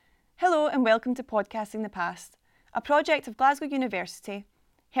and welcome to Podcasting the Past, a project of Glasgow University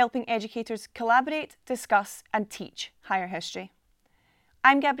helping educators collaborate, discuss and teach higher history.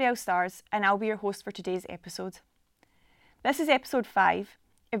 I'm Gabrielle Stars and I'll be your host for today's episode. This is episode 5,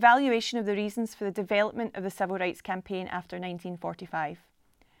 Evaluation of the Reasons for the Development of the Civil Rights Campaign after 1945.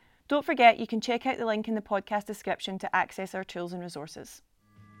 Don't forget you can check out the link in the podcast description to access our tools and resources.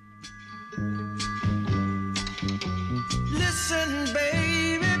 Listen, baby.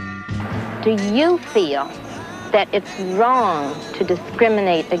 Do you feel that it's wrong to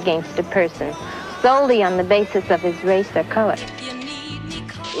discriminate against a person solely on the basis of his race or color?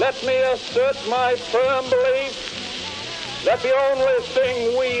 Let me assert my firm belief that the only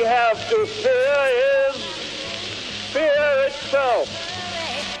thing we have to fear is fear itself.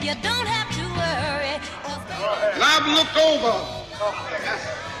 You don't have to worry. And I've looked over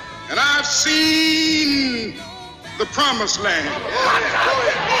and I've seen the promised land.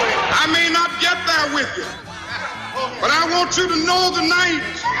 I may not get there with you, but I want you to know tonight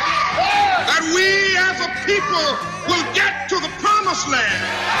that we as a people will get to the promised land.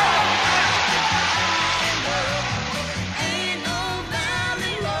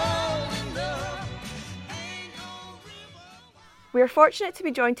 We are fortunate to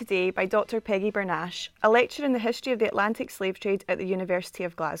be joined today by Dr. Peggy Bernash, a lecturer in the history of the Atlantic slave trade at the University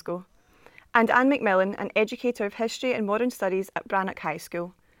of Glasgow, and Anne McMillan, an educator of history and modern studies at Brannock High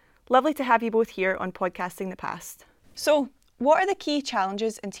School. Lovely to have you both here on Podcasting the Past. So, what are the key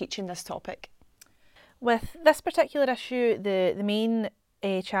challenges in teaching this topic? With this particular issue, the main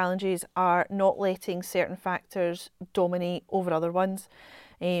challenges are not letting certain factors dominate over other ones.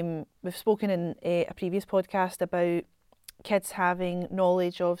 We've spoken in a previous podcast about kids having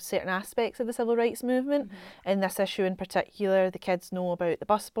knowledge of certain aspects of the civil rights movement. In this issue in particular, the kids know about the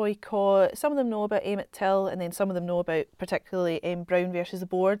bus boycott, some of them know about Emmett Till, and then some of them know about particularly Brown versus the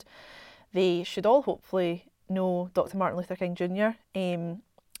board. They should all hopefully know Dr. Martin Luther King Jr.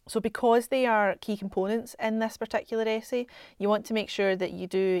 So because they are key components in this particular essay, you want to make sure that you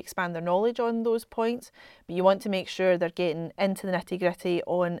do expand their knowledge on those points, but you want to make sure they're getting into the nitty-gritty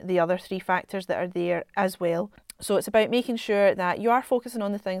on the other three factors that are there as well. So it's about making sure that you are focusing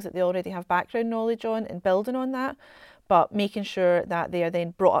on the things that they already have background knowledge on and building on that, but making sure that they are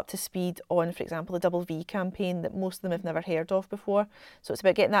then brought up to speed on, for example, the Double V campaign that most of them have never heard of before. So it's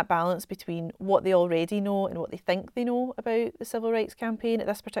about getting that balance between what they already know and what they think they know about the Civil Rights Campaign at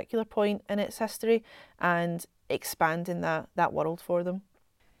this particular point in its history, and expanding that world for them.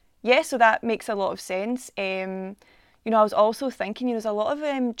 Yeah, so that makes a lot of sense. I was also thinking, there's a lot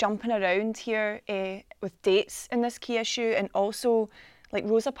of jumping around here with dates in this key issue, and also like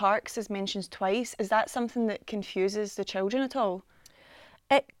Rosa Parks is mentioned twice. Is that something that confuses the children at all?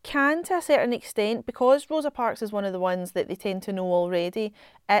 It can to a certain extent, because Rosa Parks is one of the ones that they tend to know already.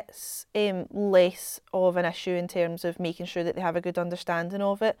 It's less of an issue in terms of making sure that they have a good understanding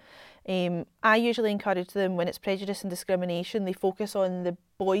of it. I usually encourage them, when it's prejudice and discrimination, they focus on the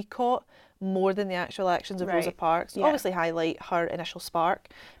boycott more than the actual actions of Rosa Parks. Yeah. Obviously highlight her initial spark,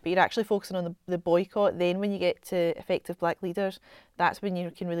 but you're actually focusing on the boycott. Then when you get to effective black leaders, that's when you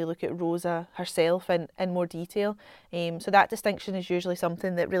can really look at Rosa herself in more detail. So that distinction is usually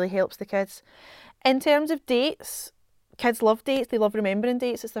something that really helps the kids. In terms of dates, kids love dates. They love remembering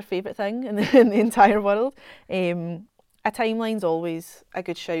dates. It's their favourite thing in the entire world. A timeline's always a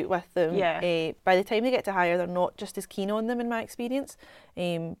good shout with them. Yeah. By the time they get to higher, they're not just as keen on them in my experience.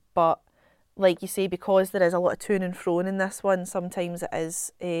 But like you say, because there is a lot of to and fro in this one, sometimes it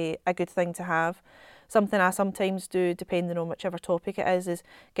is a good thing to have. Something I sometimes do, depending on whichever topic it is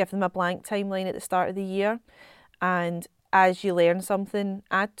give them a blank timeline at the start of the year. And as you learn something,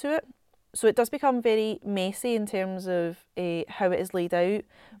 add to it. So it does become very messy in terms of how it is laid out,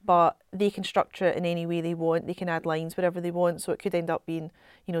 but they can structure it in any way they want. They can add lines wherever they want, so it could end up being,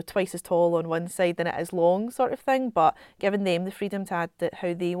 twice as tall on one side than it is long, sort of thing. But giving them the freedom to add it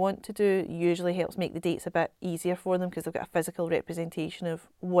how they want to do usually helps make the dates a bit easier for them, because they've got a physical representation of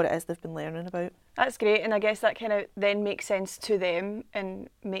what it is they've been learning about. That's great, and I guess that kind of then makes sense to them and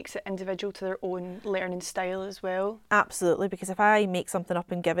makes it individual to their own learning style as well. Absolutely, because if I make something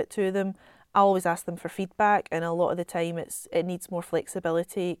up and give it to them, I always ask them for feedback, and a lot of the time it needs more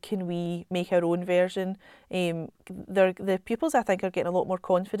flexibility. Can we make our own version? The pupils, I think, are getting a lot more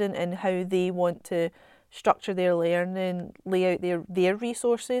confident in how they want to structure their learning, lay out their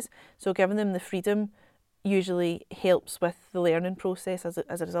resources. So giving them the freedom usually helps with the learning process as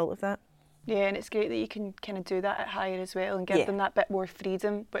a result of that. Yeah, and it's great that you can kind of do that at higher as well and give them that bit more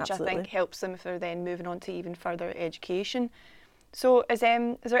freedom, which Absolutely. I think helps them if they're then moving on to even further education. So is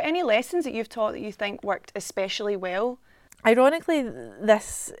there any lessons that you've taught that you think worked especially well? Ironically,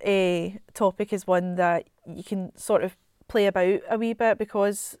 this topic is one that you can sort of play about a wee bit,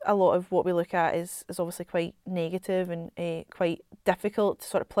 because a lot of what we look at is obviously quite negative and quite difficult to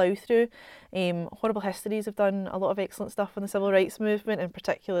sort of plough through. Horrible Histories have done a lot of excellent stuff on the civil rights movement, and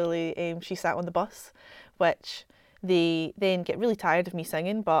particularly She Sat on the Bus, which they then get really tired of me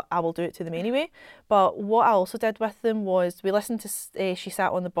singing, but I will do it to them anyway. But what I also did with them was we listened to She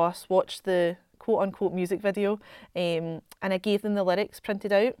Sat on the Bus, watched the quote-unquote music video, and I gave them the lyrics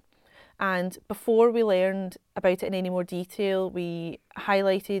printed out. And before we learned about it in any more detail, we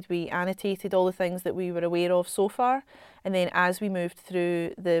highlighted, we annotated all the things that we were aware of so far. And then as we moved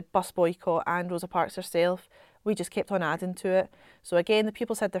through the bus boycott and Rosa Parks herself, we just kept on adding to it. So again, the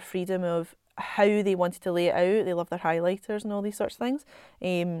pupils had their freedom of how they wanted to lay it out. They loved their highlighters and all these sorts of things.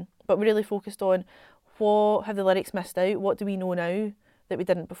 But we really focused on what have the lyrics missed out? What do we know now that we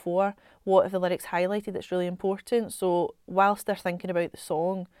didn't before? What have the lyrics highlighted that's really important? So whilst they're thinking about the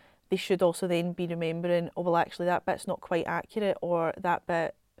song, they should also then be remembering, oh, well, actually that bit's not quite accurate, or that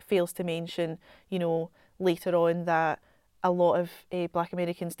bit fails to mention, later on that a lot of Black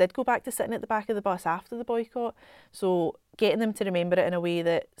Americans did go back to sitting at the back of the bus after the boycott. So getting them to remember it in a way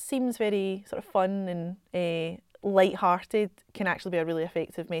that seems very sort of fun and light-hearted can actually be a really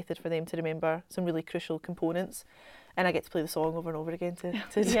effective method for them to remember some really crucial components. And I get to play the song over and over again to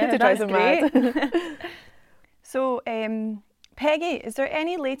drive them mad. So, Peggy, is there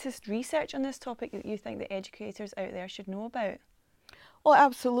any latest research on this topic that you think that educators out there should know about? Well,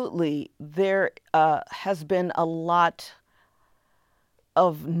 absolutely. There has been a lot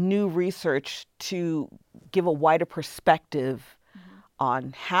of new research to give a wider perspective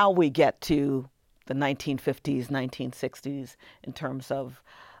on how we get to the 1950s, 1960s in terms of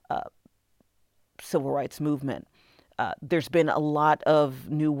civil rights movement. There's been a lot of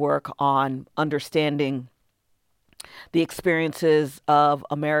new work on understanding the experiences of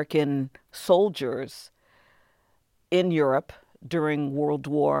American soldiers in Europe during World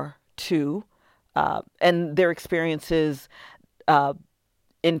War II, and their experiences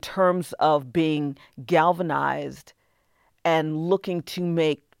in terms of being galvanized and looking to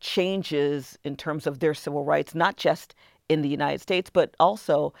make changes in terms of their civil rights, not just in the United States, but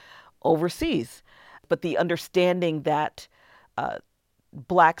also overseas. But the understanding that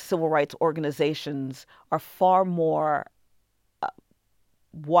Black civil rights organizations are far more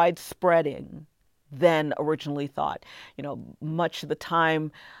widespreading than originally thought. Much of the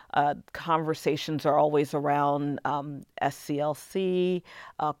time, conversations are always around SCLC,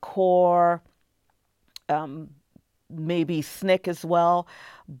 CORE, maybe SNCC as well,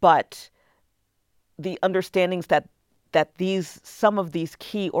 but the understandings that some of these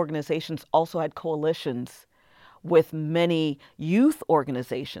key organizations also had coalitions with many youth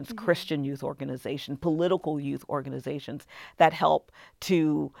organizations, Christian youth organizations, political youth organizations that help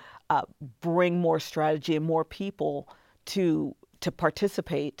to bring more strategy and more people to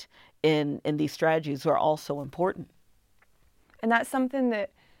participate in these strategies are also important. And that's something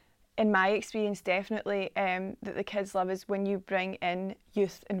that, in my experience, definitely that the kids love is when you bring in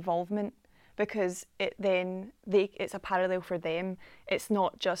youth involvement, because it's a parallel for them. It's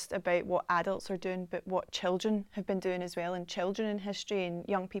not just about what adults are doing, but what children have been doing as well, and children in history and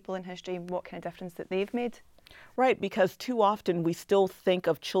young people in history, and what kind of difference that they've made. Right, because too often we still think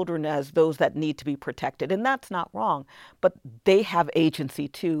of children as those that need to be protected, and that's not wrong, but they have agency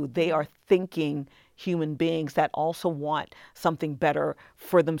too. They are thinking human beings that also want something better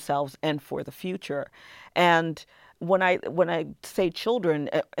for themselves and for the future. And when I say children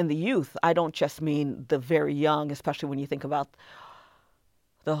and the youth, I don't just mean the very young, especially when you think about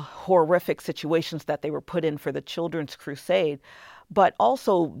the horrific situations that they were put in for the Children's Crusade, but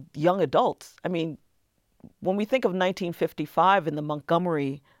also young adults. I mean, when we think of 1955 and the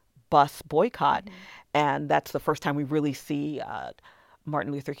Montgomery bus boycott, and that's the first time we really see Dr.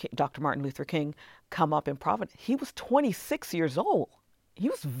 Martin Luther King come up in Providence, he was 26 years old. He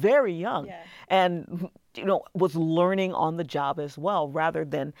was very young, and was learning on the job as well, rather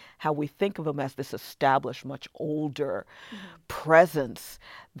than how we think of him as this established, much older presence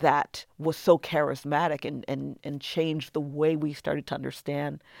that was so charismatic and changed the way we started to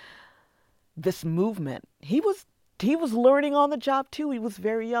understand this movement. He was learning on the job too. He was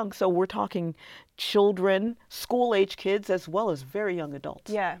very young. So we're talking children, school-age kids, as well as very young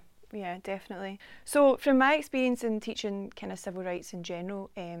adults. Yeah, definitely. So from my experience in teaching kind of civil rights in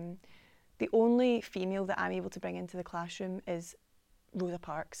general, the only female that I'm able to bring into the classroom is Rosa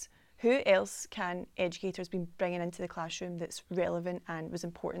Parks. Who else can educators be bringing into the classroom that's relevant and was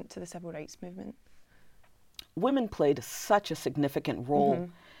important to the civil rights movement? Women played such a significant role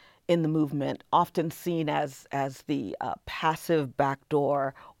in the movement, often seen as the passive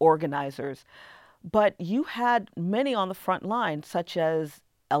backdoor organizers. But you had many on the front line, such as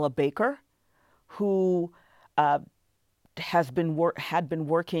Ella Baker, who had been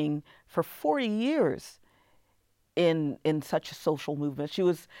working for 40 years in such a social movement.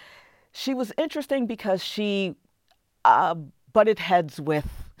 She was interesting because she butted heads with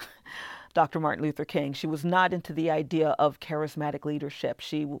Dr. Martin Luther King. She was not into the idea of charismatic leadership.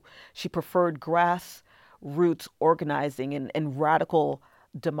 She preferred grassroots organizing and radical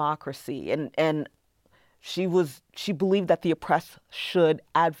democracy. And she believed that the oppressed should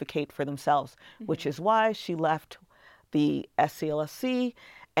advocate for themselves, which is why she left the SCLSC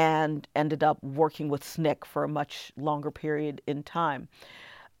and ended up working with SNCC for a much longer period in time.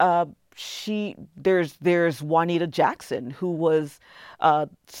 There's Juanita Jackson, who was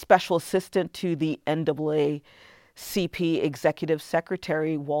special assistant to the NAACP executive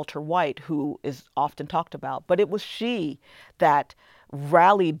secretary, Walter White, who is often talked about. But it was she that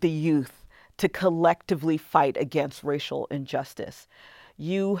rallied the youth to collectively fight against racial injustice.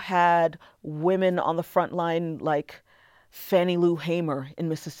 You had women on the front line like Fannie Lou Hamer in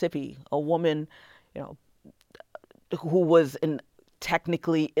Mississippi, a woman, who was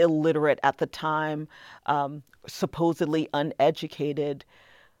technically illiterate at the time, supposedly uneducated,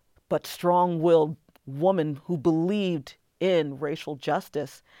 but strong-willed woman who believed in racial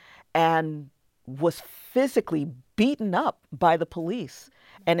justice and was physically beaten up by the police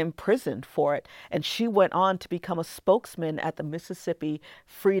and imprisoned for it. And she went on to become a spokesman at the Mississippi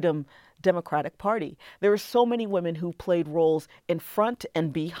Freedom Democratic Party. There are so many women who played roles in front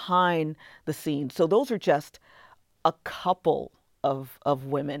and behind the scenes. So those are just a couple of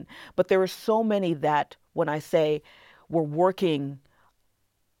women. But there are so many that, when I say were working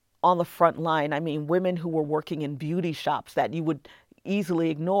on the front line, I mean women who were working in beauty shops that you would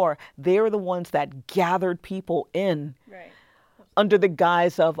easily ignore. They're the ones that gathered people in. Right. Under the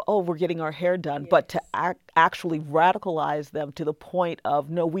guise of, oh, we're getting our hair done, yes. But to actually radicalize them to the point of,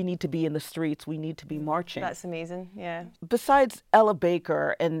 no, we need to be in the streets, we need to be marching. That's amazing, yeah. Besides Ella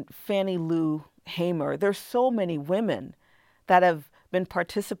Baker and Fannie Lou Hamer, there's so many women that have been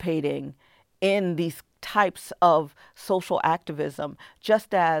participating in these types of social activism,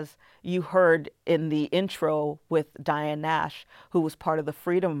 just as you heard in the intro with Diane Nash, who was part of the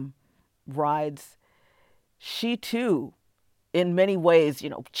Freedom Rides. She too, in many ways,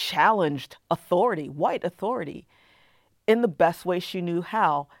 challenged authority, white authority, in the best way she knew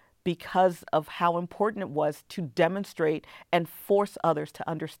how, because of how important it was to demonstrate and force others to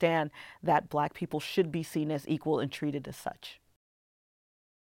understand that Black people should be seen as equal and treated as such.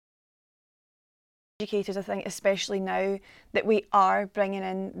 Educators, I think, especially now that we are bringing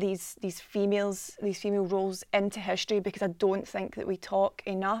in these female roles into history, because I don't think that we talk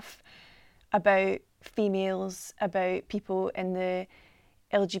enough about females, about people in the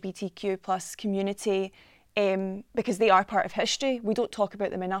LGBTQ+ community, because they are part of history. We don't talk about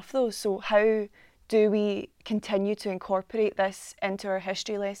them enough though. So how do we continue to incorporate this into our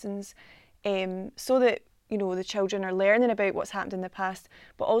history lessons, so that the children are learning about what's happened in the past,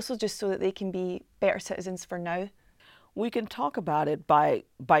 but also just so that they can be better citizens for now? We can talk about it by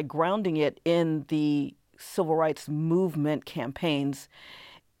grounding it in the civil rights movement campaigns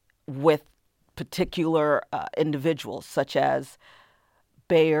with particular individuals, such as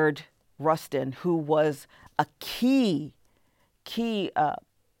Bayard Rustin, who was a key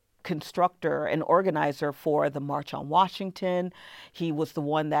constructor and organizer for the March on Washington. He was the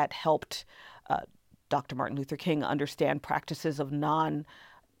one that helped Dr. Martin Luther King understand practices of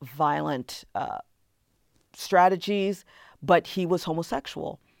non-violent strategies, but he was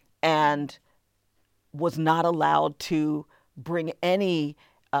homosexual and was not allowed to bring any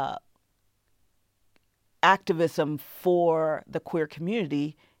activism for the queer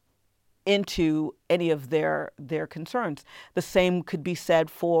community into any of their concerns. The same could be said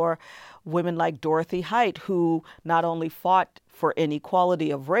for women like Dorothy Height, who not only fought for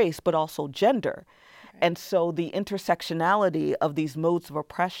inequality of race, but also gender. Right. And so the intersectionality of these modes of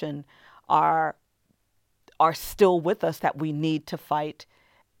oppression are still with us, that we need to fight.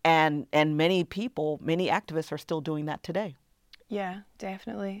 And many people, many activists are still doing that today. Yeah,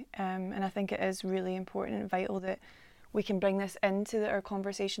 definitely. And I think it is really important and vital that we can bring this into our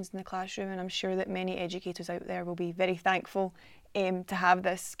conversations in the classroom, and I'm sure that many educators out there will be very thankful to have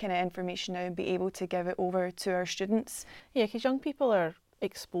this kind of information now and be able to give it over to our students. Yeah, because young people are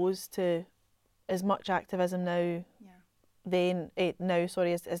exposed to as much activism now, as they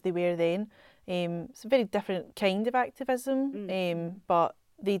were then. It's a very different kind of activism, but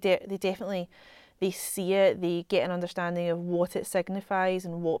they definitely they see it, they get an understanding of what it signifies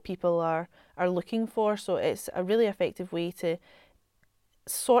and what people are looking for. So it's a really effective way to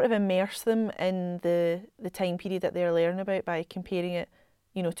sort of immerse them in the time period that they're learning about by comparing it,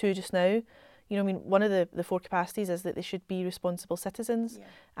 you know, to just now. You know, I mean, one of the 4 capacities is that they should be responsible citizens,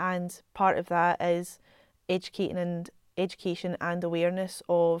 and part of that is education and awareness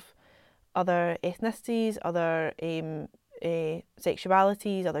of other ethnicities, other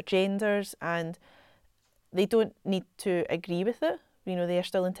sexualities, other genders, and they don't need to agree with it. You know, they are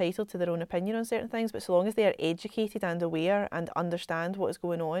still entitled to their own opinion on certain things, but so long as they are educated and aware and understand what is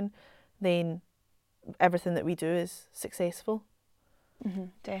going on, then everything that we do is successful.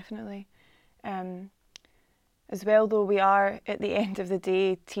 Definitely. As well, though, we are at the end of the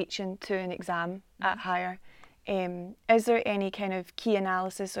day teaching to an exam at Higher. Is there any kind of key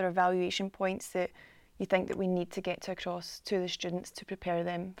analysis or evaluation points that you think that we need to get across to the students to prepare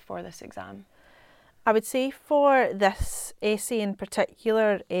them for this exam? I would say for this essay in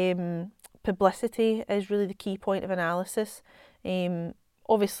particular, publicity is really the key point of analysis.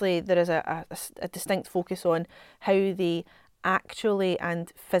 Obviously, there is a distinct focus on how they actually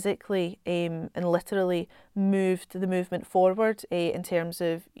and physically and literally moved the movement forward in terms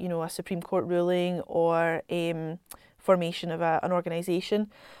of, you know, a Supreme Court ruling or formation of an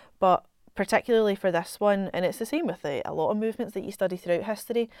organisation. But particularly for this one, and it's the same with a lot of movements that you study throughout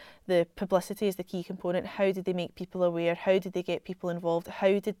history, the publicity is the key component. How did they make people aware? How did they get people involved?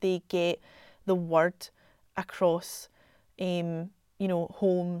 How did they get the word across, you know,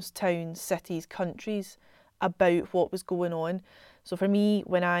 homes, towns, cities, countries about what was going on? So for me,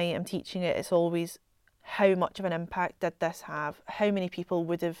 when I am teaching it, it's always how much of an impact did this have? How many people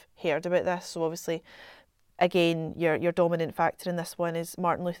would have heard about this? So obviously, again, your dominant factor in this one is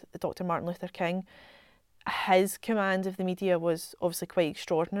Dr. Martin Luther King. His command of the media was obviously quite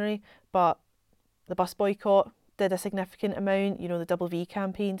extraordinary, but the bus boycott did a significant amount. You know, the Double V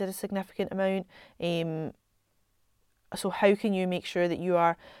campaign did a significant amount. So how can you make sure that you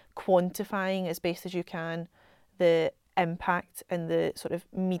are quantifying as best as you can the impact and the sort of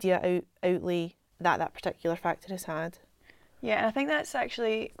media outlay that particular factor has had? Yeah, and I think that's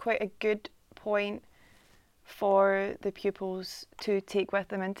actually quite a good point for the pupils to take with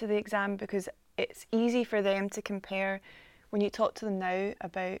them into the exam, because it's easy for them to compare. When you talk to them now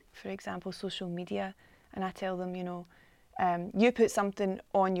about, for example, social media, and I tell them, you know, you put something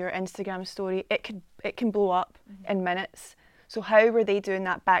on your Instagram story, it can blow up in minutes. So how were they doing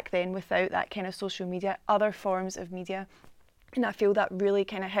that back then without that kind of social media, other forms of media? And I feel that really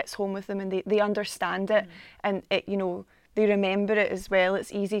kind of hits home with them, and they understand it, and it, you know, they remember it as well.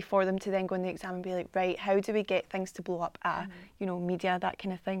 It's easy for them to then go in the exam and be like, right, how do we get things to blow up? You know, media, that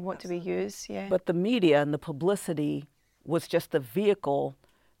kind of thing. What do we use? Yeah. But the media and the publicity was just the vehicle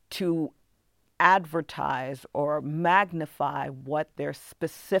to advertise or magnify what their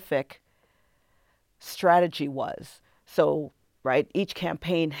specific strategy was. So, right, each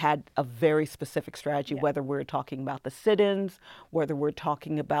campaign had a very specific strategy, whether we're talking about the sit-ins, whether we're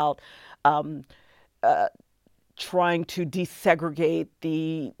talking about trying to desegregate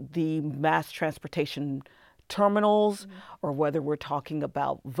the mass transportation terminals, or whether we're talking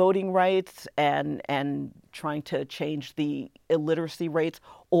about voting rights and trying to change the illiteracy rates,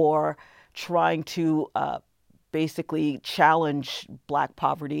 or trying to basically challenge Black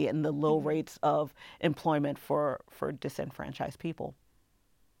poverty and the low rates of employment for disenfranchised people.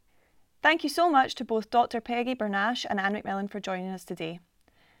 Thank you so much to both Dr. Peggy Bernash and Anne McMillan for joining us today.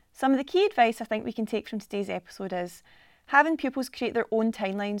 Some of the key advice I think we can take from today's episode is having pupils create their own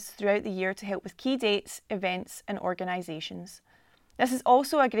timelines throughout the year to help with key dates, events and organisations. This is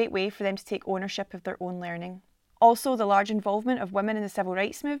also a great way for them to take ownership of their own learning. Also, the large involvement of women in the civil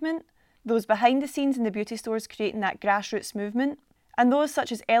rights movement, those behind the scenes in the beauty stores creating that grassroots movement, and those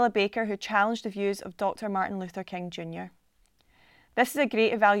such as Ella Baker who challenged the views of Dr. Martin Luther King Jr. This is a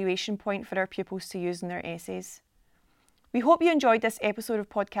great evaluation point for our pupils to use in their essays. We hope you enjoyed this episode of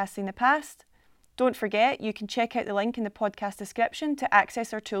Podcasting the Past. Don't forget, you can check out the link in the podcast description to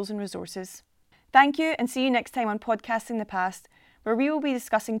access our tools and resources. Thank you, and see you next time on Podcasting the Past, where we will be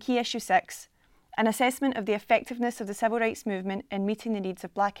discussing Key Issue 6, an assessment of the effectiveness of the civil rights movement in meeting the needs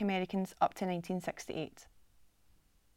of Black Americans up to 1968.